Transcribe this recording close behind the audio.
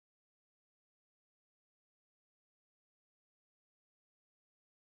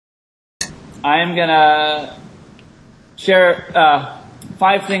I'm going to share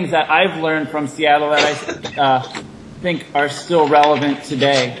 5 things that I've learned from Seattle that I think are still relevant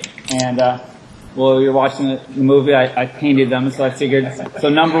today. And well, you're watching the movie, I painted them, so I figured. So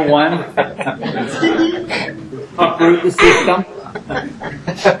number 1, uproot the system.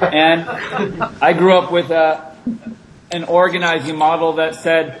 And I grew up with an organizing model that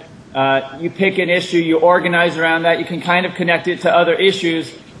said you pick an issue, you organize around that, you can kind of connect it to other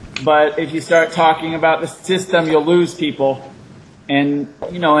issues, but if you start talking about the system, you'll lose people. And,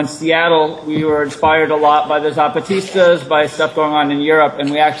 you know, in Seattle, we were inspired a lot by the Zapatistas, by stuff going on in Europe,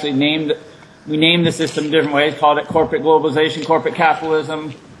 and we actually named the system different ways, called it corporate globalization, corporate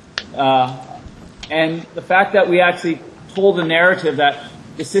capitalism. And the fact that we actually told the narrative that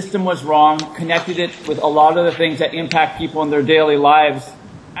the system was wrong, connected it with a lot of the things that impact people in their daily lives,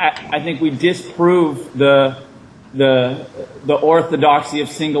 I think we disprove the orthodoxy of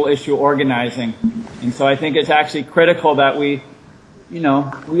single issue organizing. And so I think it's actually critical that we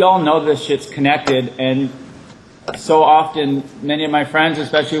all know this shit's connected, and so often many of my friends,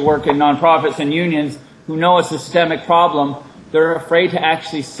 especially who work in nonprofits and unions, who know it's a systemic problem, they're afraid to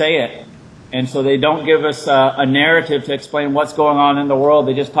actually say it. And so they don't give us a narrative to explain what's going on in the world.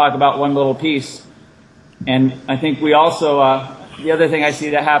 They just talk about one little piece. And I think we also, the other thing I see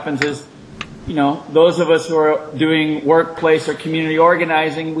that happens is, you know, those of us who are doing workplace or community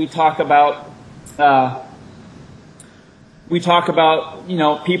organizing, we talk about, you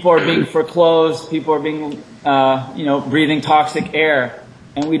know, people are being foreclosed, people are being, breathing toxic air.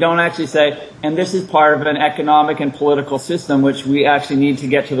 And we don't actually say, and this is part of an economic and political system which we actually need to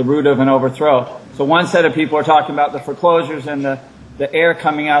get to the root of and overthrow. So one set of people are talking about the foreclosures and the air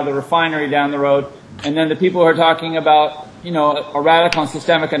coming out of the refinery down the road. And then the people who are talking about, you know, a radical and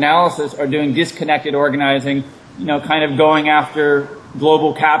systemic analysis are doing disconnected organizing, you know, kind of going after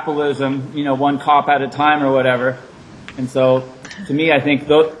global capitalism, you know, one cop at a time or whatever. And so, to me, I think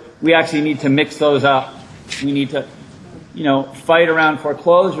we actually need to mix those up. We need to, you know, fight around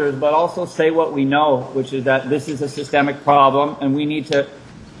foreclosures, but also say what we know, which is that this is a systemic problem, and we need to,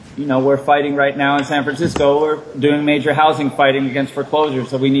 you know, we're fighting right now in San Francisco. We're doing major housing fighting against foreclosures,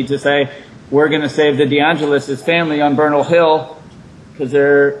 so we need to say we're going to save the DeAngelis' family on Bernal Hill because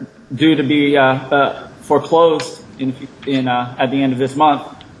they're due to be foreclosed at the end of this month.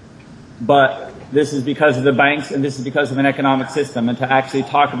 But this is because of the banks, and this is because of an economic system, and to actually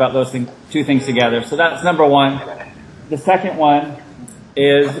talk about those two things together. So that's number 1. The second one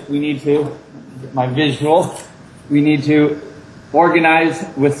is we need to organize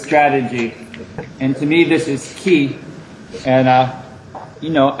with strategy. And to me, this is key. And, I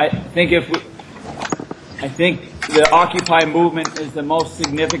think the Occupy movement is the most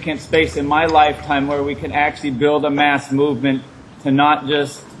significant space in my lifetime where we can actually build a mass movement to not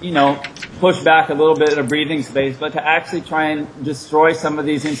just, you know, push back a little bit of breathing space, but to actually try and destroy some of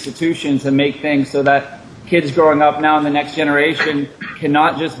these institutions and make things so that kids growing up now in the next generation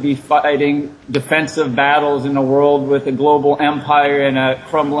cannot just be fighting defensive battles in a world with a global empire and a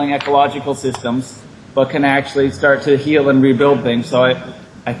crumbling ecological systems, but can actually start to heal and rebuild things. So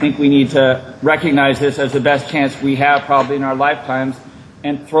I think we need to recognize this as the best chance we have probably in our lifetimes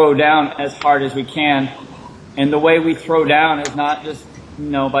and throw down as hard as we can. And the way we throw down is not just, you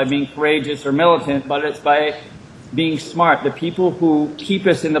know, by being courageous or militant, but it's by being smart. The people who keep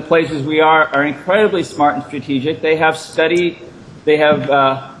us in the places we are incredibly smart and strategic. They have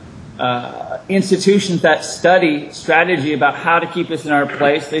institutions that study strategy about how to keep us in our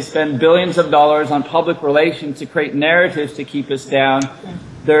place. They spend billions of dollars on public relations to create narratives to keep us down.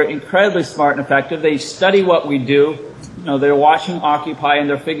 They're incredibly smart and effective. They study what we do. You know, they're watching Occupy and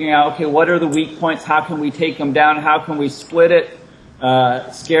they're figuring out, okay, what are the weak points? How can we take them down? How can we split it?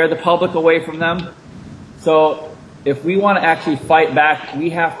 Scare the public away from them? So if we want to actually fight back, we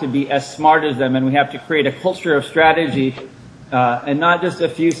have to be as smart as them, and we have to create a culture of strategy, and not just a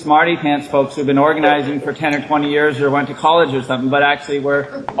few smarty pants folks who've been organizing for 10 or 20 years or went to college or something, but actually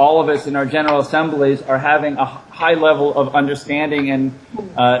where all of us in our general assemblies are having a high level of understanding and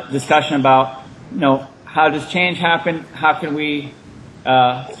discussion about, you know, how does change happen? How can we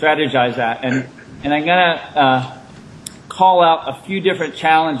strategize that? And I'm gonna call out a few different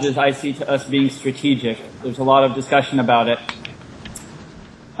challenges I see to us being strategic. There's a lot of discussion about it.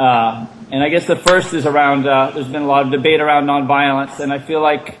 And I guess the first is around, there's been a lot of debate around nonviolence, and I feel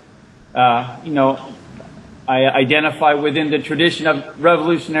like, I identify within the tradition of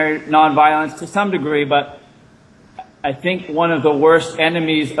revolutionary nonviolence to some degree, but I think one of the worst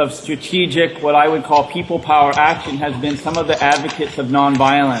enemies of strategic, what I would call people power action, has been some of the advocates of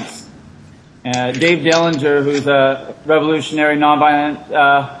nonviolence. Dave Dillinger, who's a revolutionary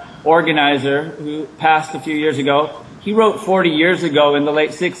nonviolent organizer who passed a few years ago, he wrote 40 years ago in the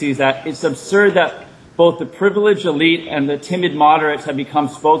late 60s that it's absurd that both the privileged elite and the timid moderates have become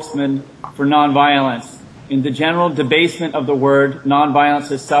spokesmen for nonviolence. In the general debasement of the word, nonviolence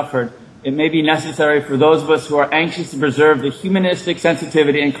has suffered. It may be necessary for those of us who are anxious to preserve the humanistic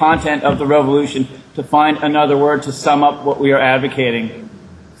sensitivity and content of the revolution to find another word to sum up what we are advocating.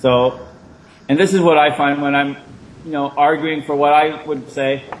 So, and this is what I find when I'm, arguing for what I would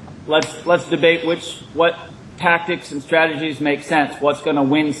say. Let's debate what tactics and strategies make sense. What's going to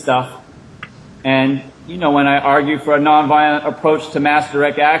win stuff? And when I argue for a nonviolent approach to mass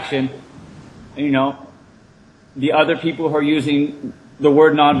direct action, the other people who are using the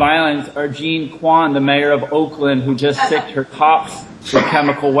word nonviolence are Jean Quan, the mayor of Oakland, who just sicked her cops with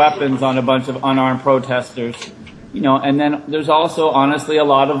chemical weapons on a bunch of unarmed protesters. And then there's also, honestly, a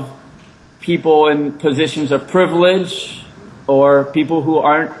lot of people in positions of privilege or people who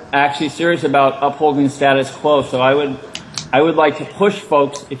aren't actually serious about upholding the status quo. So I would like to push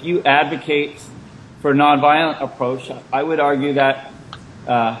folks, if you advocate for a nonviolent approach, I would argue that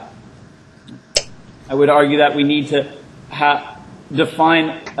we need to define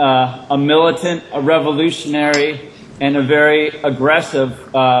a militant, a revolutionary, and a very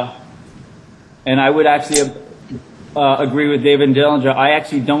aggressive. And I would actually agree with David Dillinger. I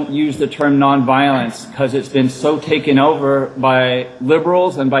actually don't use the term nonviolence because it's been so taken over by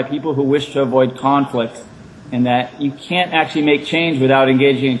liberals and by people who wish to avoid conflict, and that you can't actually make change without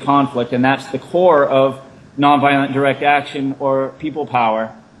engaging in conflict, and that's the core of nonviolent direct action or people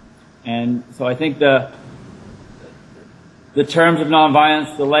power. And so I think the terms of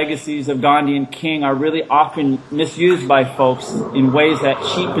nonviolence, the legacies of Gandhi and King are really often misused by folks in ways that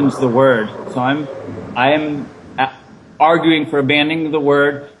cheapens the word. So I am arguing for abandoning the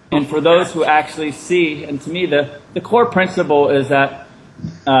word, and for those who actually see, and to me the core principle is that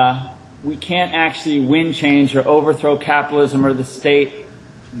we can't actually win change or overthrow capitalism or the state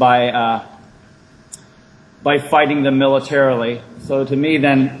by fighting them militarily. So to me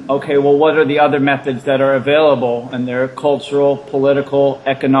then, okay, well, what are the other methods that are available? And they're cultural, political,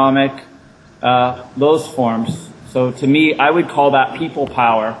 economic, those forms. So to me, I would call that people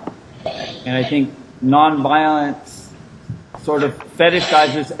power. And I think nonviolence sort of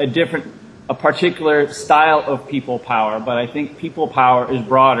fetishizes a particular style of people power, but I think people power is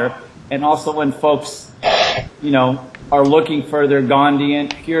broader. And also when folks, are looking for their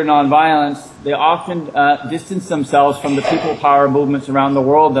Gandhian pure nonviolence, they often distance themselves from the people power movements around the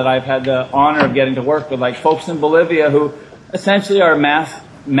world that I've had the honor of getting to work with, like folks in Bolivia who essentially are mass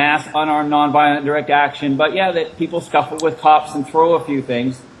unarmed nonviolent direct action, but yeah, that people scuffle with cops and throw a few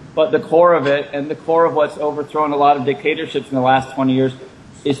things. But the core of it, and the core of what's overthrown a lot of dictatorships in the last 20 years,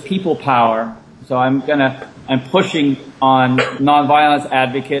 is people power. So I'm pushing on nonviolence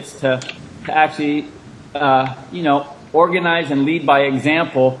advocates to actually, organize and lead by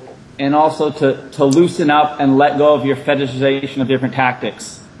example, and also to loosen up and let go of your fetishization of different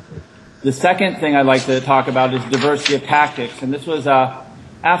tactics. The second thing I'd like to talk about is diversity of tactics, and this was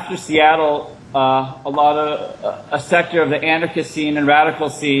after Seattle. A sector of the anarchist scene and radical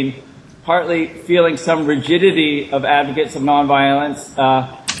scene, partly feeling some rigidity of advocates of nonviolence,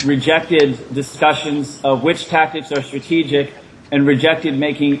 rejected discussions of which tactics are strategic and rejected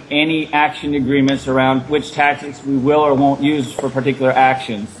making any action agreements around which tactics we will or won't use for particular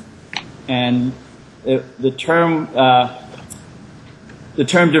actions. And the term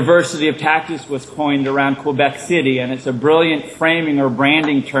diversity of tactics was coined around Quebec City, and it's a brilliant framing or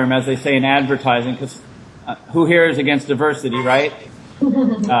branding term, as they say in advertising, because who here is against diversity, right?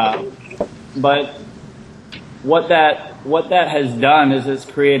 But what that has done is it's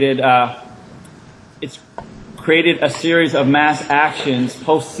created a series of mass actions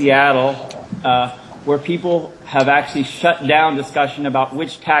post Seattle where people have actually shut down discussion about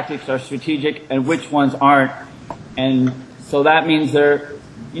which tactics are strategic and which ones aren't. And so that means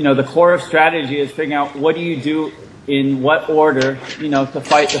the core of strategy is figuring out what do you do in what order, to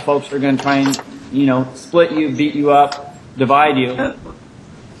fight the folks who are going to try and, split you, beat you up, divide you.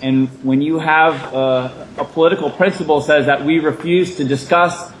 And when you have a political principle says that we refuse to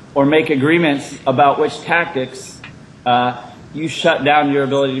discuss or make agreements about which tactics, you shut down your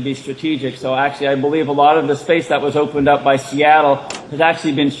ability to be strategic. So actually, I believe a lot of the space that was opened up by Seattle has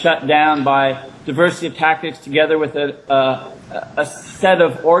actually been shut down by diversity of tactics together with a set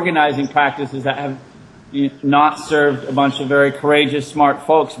of organizing practices that have not served a bunch of very courageous, smart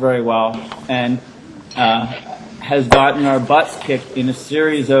folks very well, and has gotten our butts kicked in a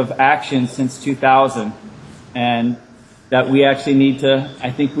series of actions since 2000. And that we actually need to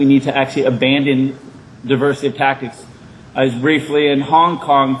actually abandon diversity of tactics. I was briefly in Hong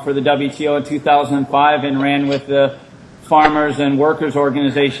Kong for the WTO in 2005 and ran with the farmers and workers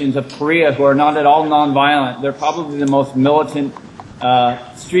organizations of Korea, who are not at all nonviolent. They're probably the most militant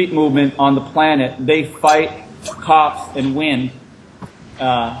street movement on the planet. They fight cops and win.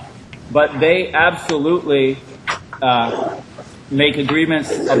 But they absolutely make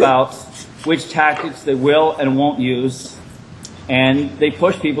agreements about which tactics they will and won't use, and they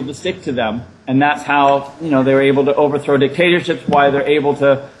push people to stick to them. And that's how, they're able to overthrow dictatorships, why they're able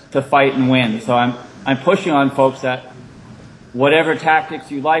to fight and win. So I'm pushing on folks that whatever tactics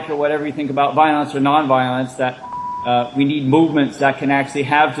you like or whatever you think about violence or nonviolence, that we need movements that can actually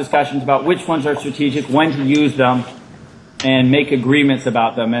have discussions about which ones are strategic, when to use them, and make agreements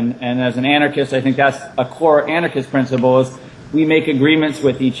about them. And as an anarchist, I think that's a core anarchist principle, is we make agreements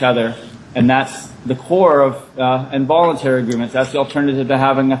with each other. And that's the core of involuntary agreements. That's the alternative to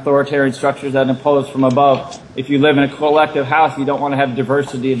having authoritarian structures that impose from above. If you live in a collective house, you don't want to have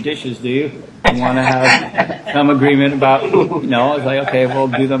diversity of dishes, do you? You want to have some agreement about, it's like, okay, we'll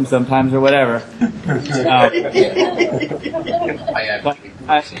do them sometimes or whatever. But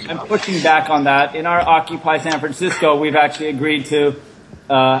I'm pushing back on that. In our Occupy San Francisco, we've actually agreed to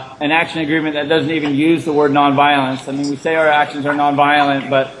an action agreement that doesn't even use the word nonviolence. I mean, we say our actions are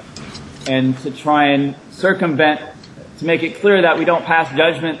nonviolent, and to try and circumvent, to make it clear that we don't pass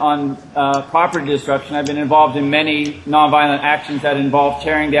judgment on property destruction. I've been involved in many nonviolent actions that involve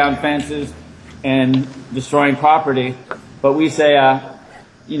tearing down fences and destroying property. But we say,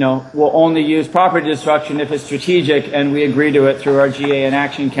 we'll only use property destruction if it's strategic, and we agree to it through our GA and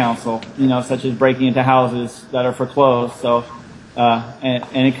Action Council, such as breaking into houses that are foreclosed. So, an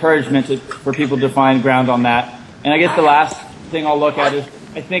encouragement for people to find ground on that. And I guess the last thing I'll look at is,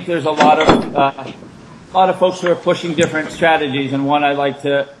 I think there's a lot of folks who are pushing different strategies, and one I'd like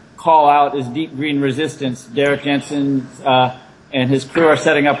to call out is Deep Green Resistance. Derek Jensen and his crew are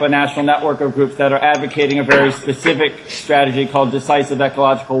setting up a national network of groups that are advocating a very specific strategy called decisive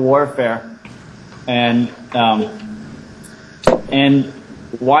ecological warfare. And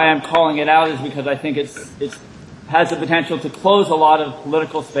why I'm calling it out is because I think it has the potential to close a lot of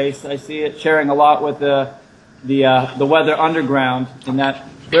political space. I see it sharing a lot with the Weather Underground, in that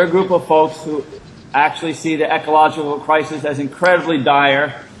they're a group of folks who actually see the ecological crisis as incredibly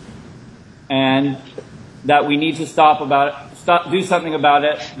dire, and that we need to do something about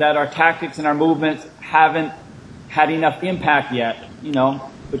it, that our tactics and our movements haven't had enough impact yet,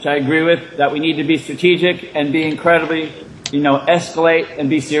 which I agree with, that we need to be strategic and be incredibly, escalate and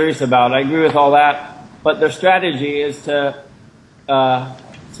be serious about. I agree with all that, but their strategy is to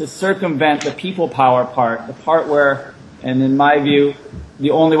circumvent the people power part, the part where, and in my view,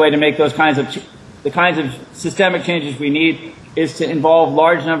 the only way to make the kinds of systemic changes we need is to involve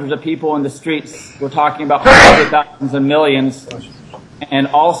large numbers of people in the streets. We're talking about hundreds of thousands and millions, and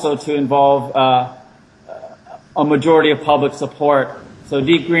also to involve a majority of public support. So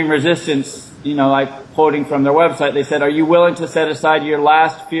Deep Green Resistance, like quoting from their website, they said, "Are you willing to set aside your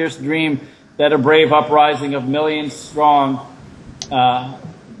last fierce dream that a brave uprising of millions strong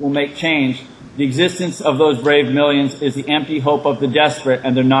will make change? The existence of those brave millions is the empty hope of the desperate,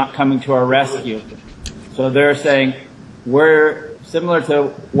 and they're not coming to our rescue." So they're saying, we're similar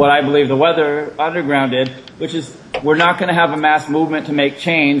to what I believe the Weather Underground did, which is we're not going to have a mass movement to make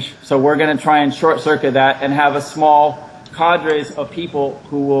change, so we're going to try and short-circuit that and have a small cadres of people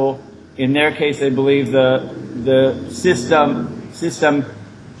who will, in their case, they believe the system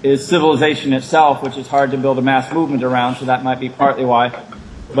is civilization itself, which is hard to build a mass movement around, so that might be partly why.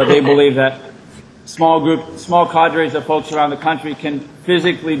 But they believe that small cadres of folks around the country can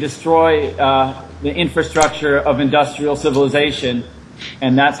physically destroy the infrastructure of industrial civilization,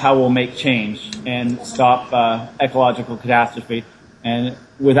 and that's how we'll make change and stop ecological catastrophe, and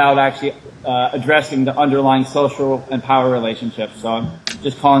without actually addressing the underlying social and power relationships. So I'm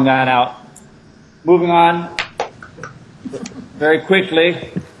just calling that out. Moving on very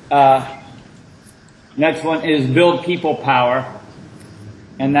quickly. Next one is build people power,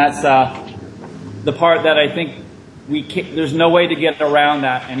 and that's the part that I think there's no way to get around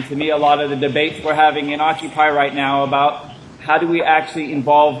that. And to me, a lot of the debates we're having in Occupy right now about how do we actually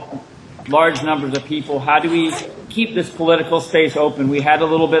involve large numbers of people, how do we keep this political space open? We had a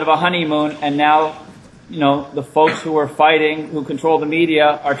little bit of a honeymoon, and now, the folks who are fighting, who control the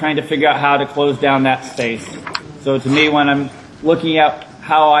media, are trying to figure out how to close down that space. So to me, when I'm looking at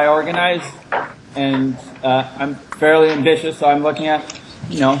how I organize, and I'm fairly ambitious, so I'm looking at,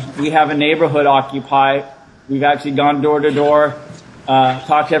 we have a neighborhood Occupy. We've actually gone door to door,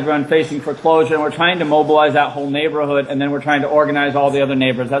 talked to everyone facing foreclosure, and we're trying to mobilize that whole neighborhood, and then we're trying to organize all the other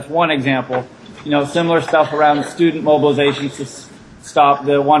neighbors. That's one example. similar stuff around student mobilizations to stop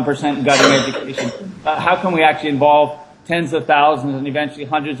the 1% gutting education. How can we actually involve tens of thousands and eventually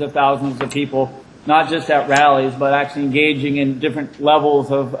hundreds of thousands of people, not just at rallies, but actually engaging in different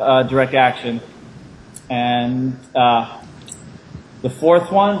levels of direct action? And the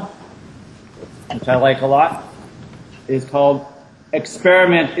fourth one, which I like a lot, is called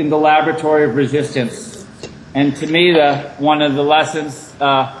Experiment in the Laboratory of Resistance. And to me, one of the lessons,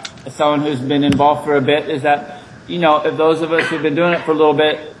 as someone who's been involved for a bit, is that, if those of us who've been doing it for a little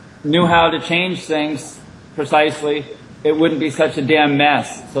bit knew how to change things precisely, it wouldn't be such a damn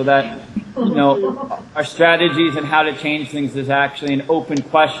mess. So that, our strategies and how to change things is actually an open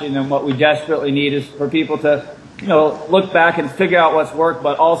question, and what we desperately need is for people to, look back and figure out what's worked,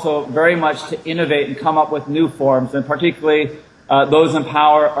 but also very much to innovate and come up with new forms. And particularly, those in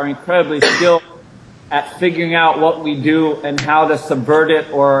power are incredibly skilled at figuring out what we do and how to subvert it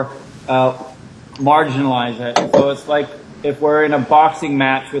or marginalize it. So it's like if we're in a boxing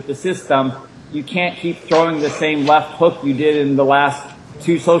match with the system, you can't keep throwing the same left hook you did in the last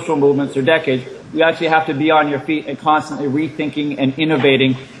 2 social movements or decades. You actually have to be on your feet and constantly rethinking and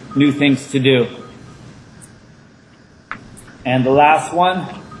innovating new things to do. And the last one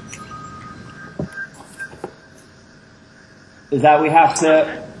is that we have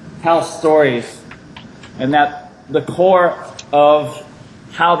to tell stories, and that the core of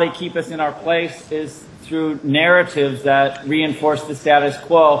how they keep us in our place is through narratives that reinforce the status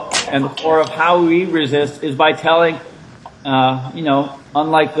quo, and the core of how we resist is by telling,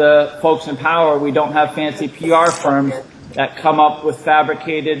 unlike the folks in power, we don't have fancy PR firms that come up with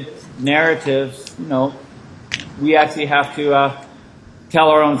fabricated narratives. We actually have to tell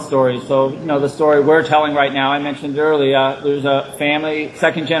our own stories. So, the story we're telling right now, I mentioned earlier, there's a family,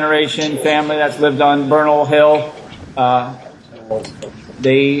 second generation family that's lived on Bernal Hill.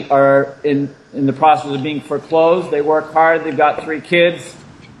 They are in the process of being foreclosed. They work hard. They've got 3 kids,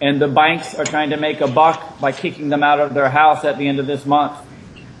 and the banks are trying to make a buck by kicking them out of their house at the end of this month.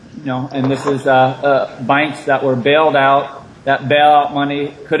 And this is banks that were bailed out. That bailout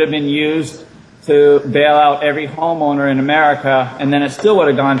money could have been used to bail out every homeowner in America, and then it still would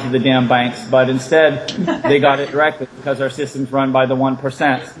have gone to the damn banks. But instead, they got it directly because our system's run by the 1%.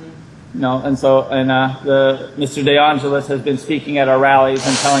 Mr. De Angelis has been speaking at our rallies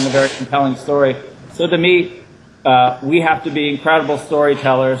and telling a very compelling story. So to me, we have to be incredible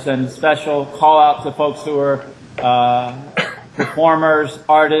storytellers, and special call out to folks who are performers,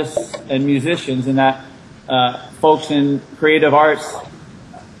 artists, and musicians, and that folks in creative arts,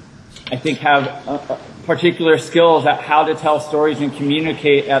 I think, have particular skills at how to tell stories and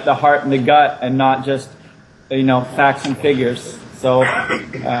communicate at the heart and the gut, and not just, facts and figures. So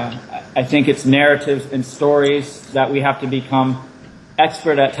I think it's narratives and stories that we have to become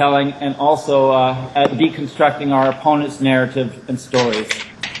expert at telling, and also at deconstructing our opponent's narrative and stories.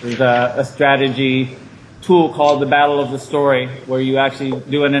 There's a strategy tool called the Battle of the Story, where you actually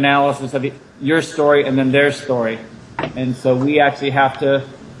do an analysis of your story and then their story. And so we actually have to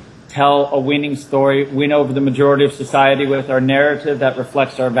tell a winning story, win over the majority of society with our narrative that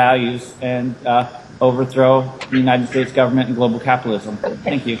reflects our values, and overthrow the United States government and global capitalism.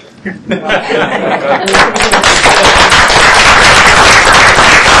 Thank you.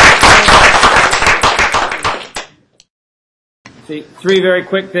 See, 3 very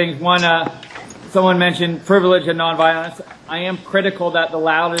quick things. One, someone mentioned privilege and nonviolence. I am critical that the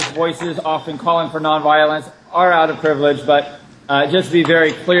loudest voices often calling for nonviolence are out of privilege, but just to be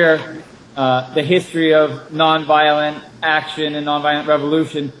very clear, the history of nonviolent action and nonviolent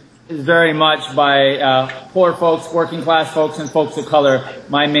revolution is very much by poor folks, working class folks, and folks of color.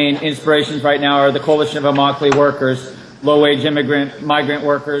 My main inspirations right now are the Coalition of Immokalee Workers, low-wage migrant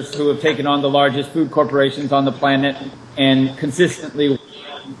workers who have taken on the largest food corporations on the planet and consistently.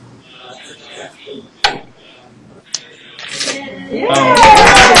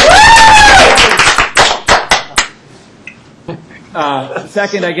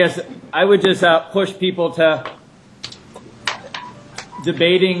 Second, I guess I would just push people to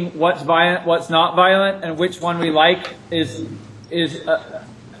debating what's violent, what's not violent, and which one we like has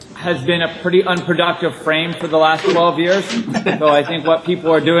been a pretty unproductive frame for the last 12 years. So I think what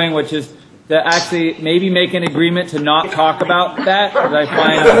people are doing, which is to actually maybe make an agreement to not talk about that, because I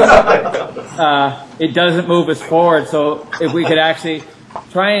find it doesn't move us forward. So if we could actually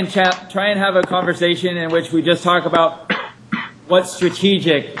try and have a conversation in which we just talk about what's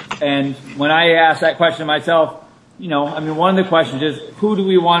strategic. And when I ask that question myself, one of the questions is, who do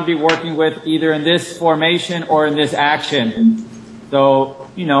we want to be working with either in this formation or in this action? So,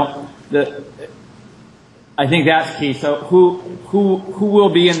 I I think that's key. So who will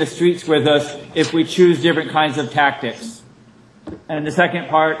be in the streets with us if we choose different kinds of tactics? And the second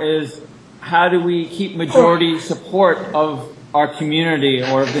part is, how do we keep majority support of our community,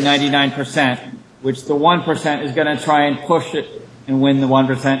 or of the 99%, which the 1% is going to try and push it and win the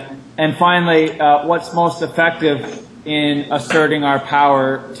 1%. And finally, what's most effective in asserting our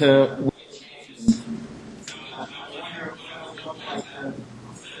power to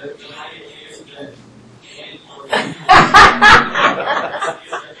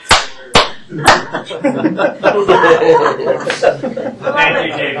Thank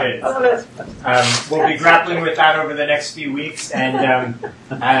you, David. We'll be grappling with that over the next few weeks, and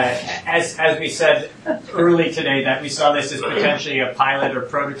as we said early today, that we saw this as potentially a pilot or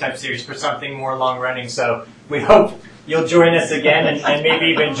prototype series for something more long-running. So we hope you'll join us again, and maybe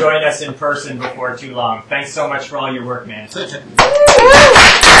even join us in person before too long. Thanks so much for all your work, man.